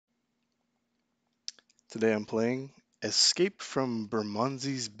Today I'm playing Escape from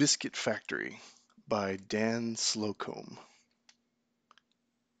Bermondsey's Biscuit Factory by Dan Slocombe.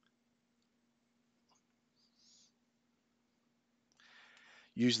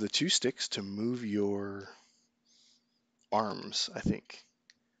 Use the two sticks to move your arms, I think.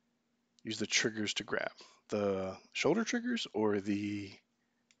 Use the triggers to grab. The shoulder triggers or the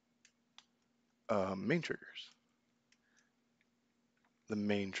main triggers? The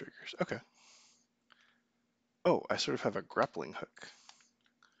main triggers. Okay. Oh, I sort of have a grappling hook.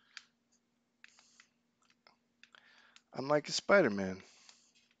 I'm like a Spider-Man.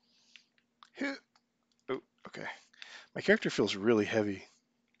 Oh, okay. My character feels really heavy.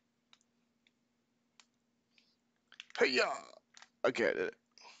 Hey-ya! Okay, I did it.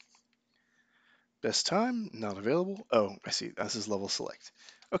 Best time, not available. Oh, I see. This is level select.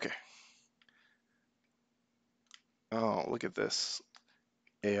 Okay. Oh, look at this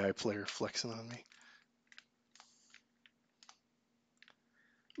AI player flexing on me.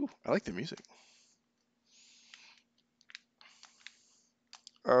 Ooh, I like the music.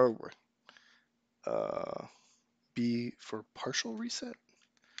 Oh, boy. B for partial reset.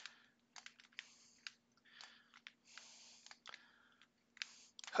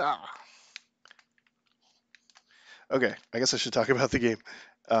 Ha! Okay, I guess I should talk about the game.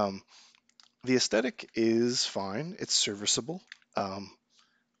 Um, the aesthetic is fine. It's serviceable. Um,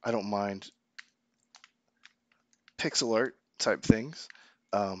 I don't mind pixel art type things,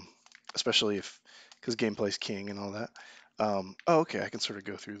 um, especially if because gameplay's king and all that. Oh, okay, I can sort of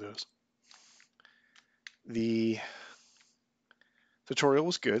go through those. The tutorial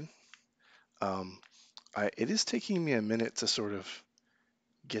was good. Um, it is taking me a minute to sort of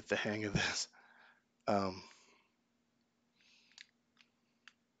get the hang of this. Um,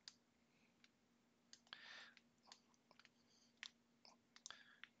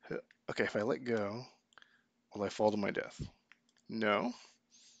 okay, if I let go, will I fall to my death? No.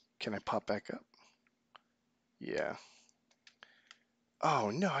 Can I pop back up? Yeah. Oh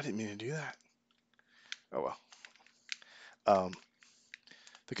no, I didn't mean to do that. Oh well. Um,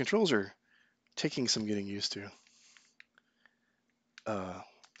 the controls are taking some getting used to. Uh,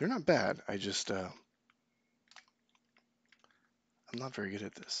 they're not bad. I'm not very good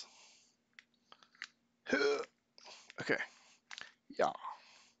at this. Okay. Yeah.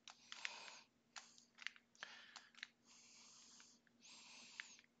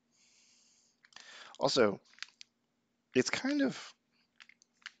 Also, it's kind of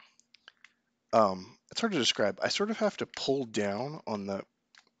it's hard to describe. I sort of have to pull down on the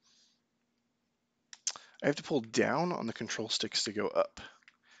I have to pull down on the control sticks to go up.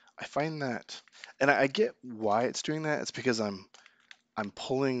 I find that, and I get why it's doing that. It's because I'm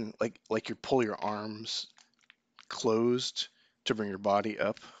pulling like you pull your arms closed to bring your body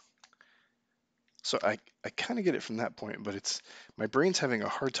up. So I kind of get it from that point, but it's my brain's having a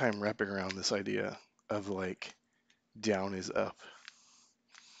hard time wrapping around this idea of like down is up.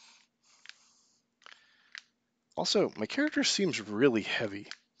 Also, my character seems really heavy.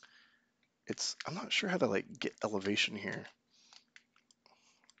 I'm not sure how to like get elevation here.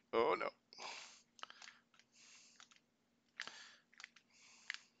 Oh no.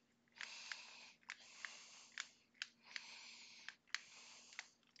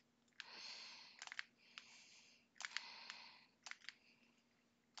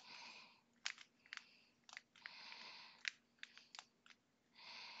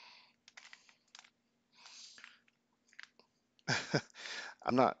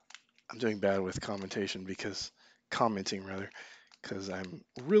 I'm not I'm doing bad with commenting rather, because I'm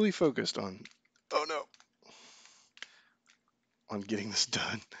really focused on, oh no, on getting this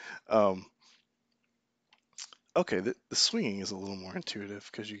done. Um, okay, the swinging is a little more intuitive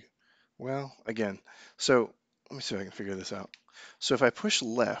because well, again, so let me see if I can figure this out. So if I push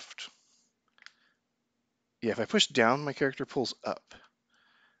left, yeah, if I push down, my character pulls up.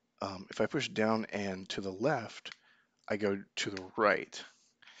 If I push down and to the left, I go to the right.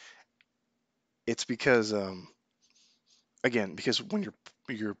 It's because again, because when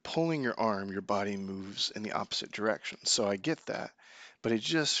you're pulling your arm, your body moves in the opposite direction. So I get that, but it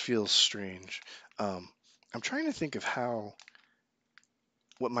just feels strange. Um, I'm trying to think of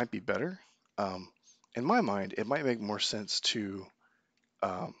what might be better. Um, in my mind, it might make more sense to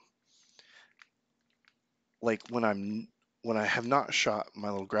um, like when I have not shot my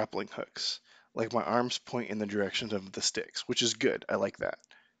little grappling hooks, like my arms point in the direction of the sticks, which is good. I like that.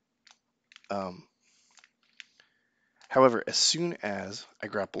 Um, However, as soon as I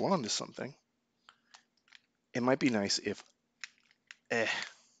grapple onto something, it might be nice if eh,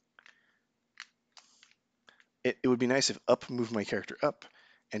 it would be nice if up moved my character up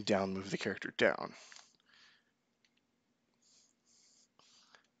and down moved the character down.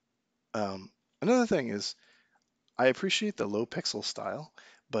 Um, Another thing is I appreciate the low pixel style,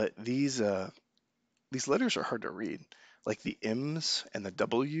 but these letters are hard to read. Like the M's and the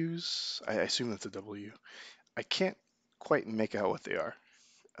W's, I assume that's a W. I can't quite make out what they are.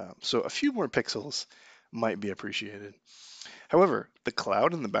 So a few more pixels might be appreciated. However, the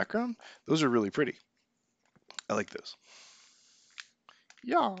cloud in the background, those are really pretty. I like those.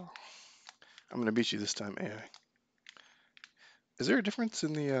 Yeah, I'm gonna beat you this time, AI. Is there a difference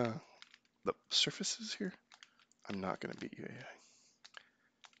in the surfaces here? I'm not gonna beat you, AI.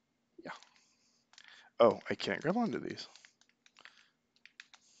 Yeah. Oh, I can't grab onto these.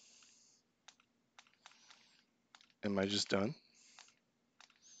 Am I just done?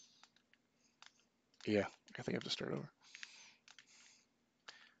 Yeah, I think I have to start over.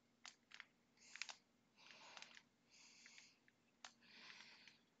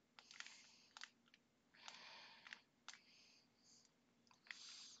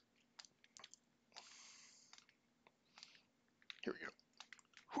 Here we go.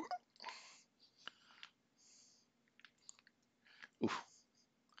 Oof.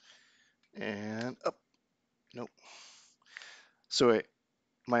 And up. Nope. So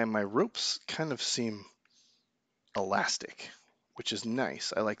my ropes kind of seem elastic, which is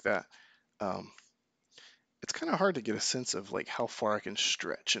nice. I like that. Um, it's kind of hard to get a sense of like how far I can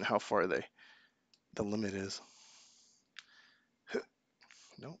stretch and how far the limit is.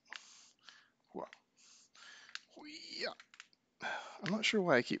 Nope. Wow. Yeah. I'm not sure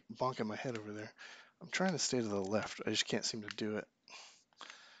why I keep bonking my head over there. I'm trying to stay to the left. I just can't seem to do it.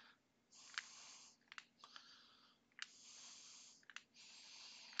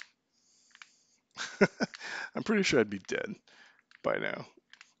 I'm pretty sure I'd be dead by now.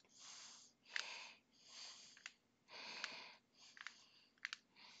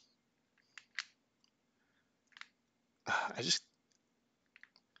 I just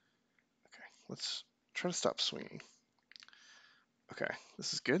okay. Let's try to stop swinging. Okay,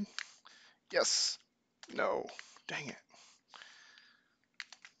 this is good. Yes. No. Dang it.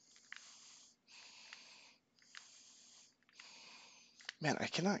 Man, I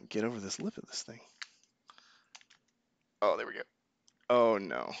cannot get over this lip of this thing. Oh, there we go. Oh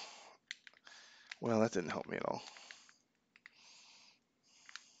no. Well, that didn't help me at all.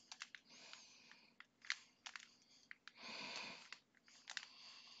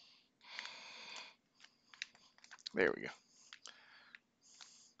 There we go.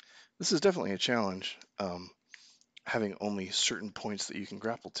 This is definitely a challenge, having only certain points that you can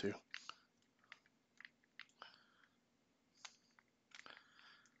grapple to.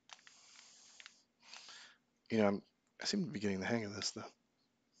 You know, I seem to be getting the hang of this though.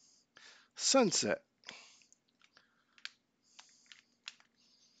 Sunset.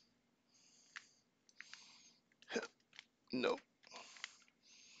 Nope.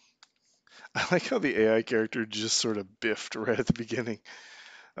 I like how the AI character just sort of biffed right at the beginning.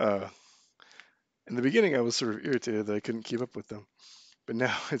 Uh, in the beginning, I was sort of irritated that I couldn't keep up with them, but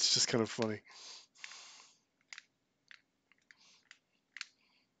now it's just kind of funny.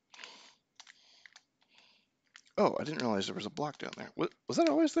 Oh, I didn't realize there was a block down there. What, was that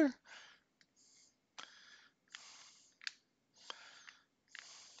always there?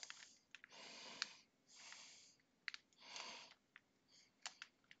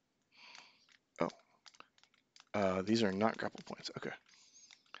 Oh, these are not grapple points. Okay,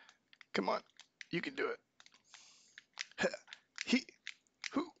 come on, you can do it. He,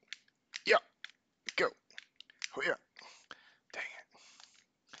 who, yeah, go. Oh yeah. Dang it.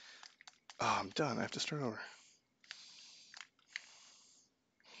 Oh, I'm done. I have to start over.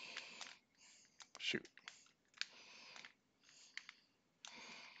 Shoot.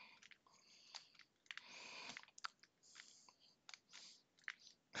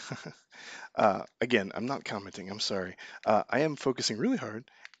 Again, I'm not commenting. I'm sorry. I am focusing really hard,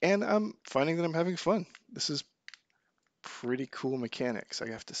 and I'm finding that I'm having fun. This is pretty cool mechanics, I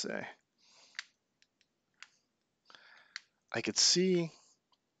have to say. I could see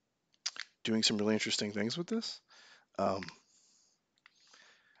doing some really interesting things with this, um,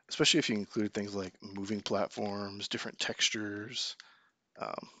 especially if you include things like moving platforms, different textures.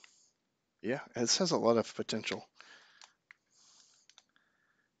 Um, yeah, this has a lot of potential.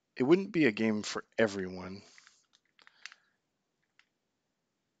 It wouldn't be a game for everyone.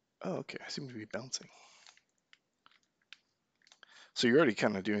 Oh, okay. I seem to be bouncing. So you're already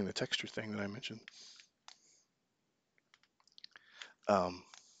kind of doing the texture thing that I mentioned. Um,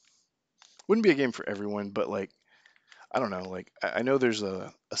 wouldn't be a game for everyone, but like I don't know, like I know there's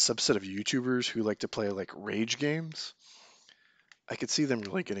a subset of YouTubers who like to play like rage games. I could see them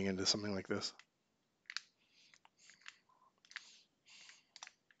really getting into something like this.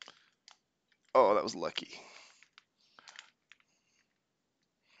 Oh, that was lucky.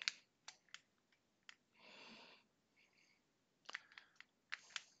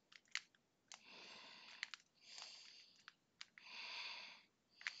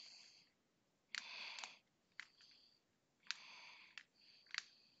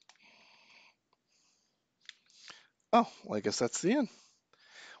 Oh, well, I guess that's the end.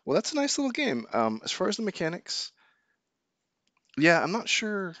 Well, that's a nice little game. As far as the mechanics, yeah, I'm not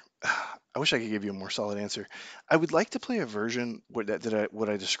sure. I wish I could give you a more solid answer. I would like to play a version where that did I what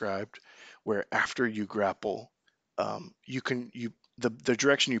I described, where after you grapple, you can you the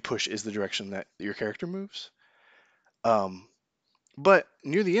direction you push is the direction that your character moves. Um, but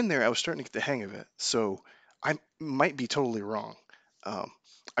near the end there, I was starting to get the hang of it, so I might be totally wrong. Um,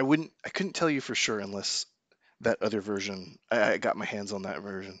 I couldn't tell you for sure unless that other version, I got my hands on that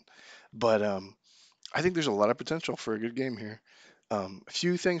version. But I think there's a lot of potential for a good game here. A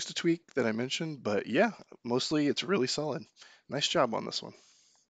few things to tweak that I mentioned, but yeah, mostly it's really solid. Nice job on this one.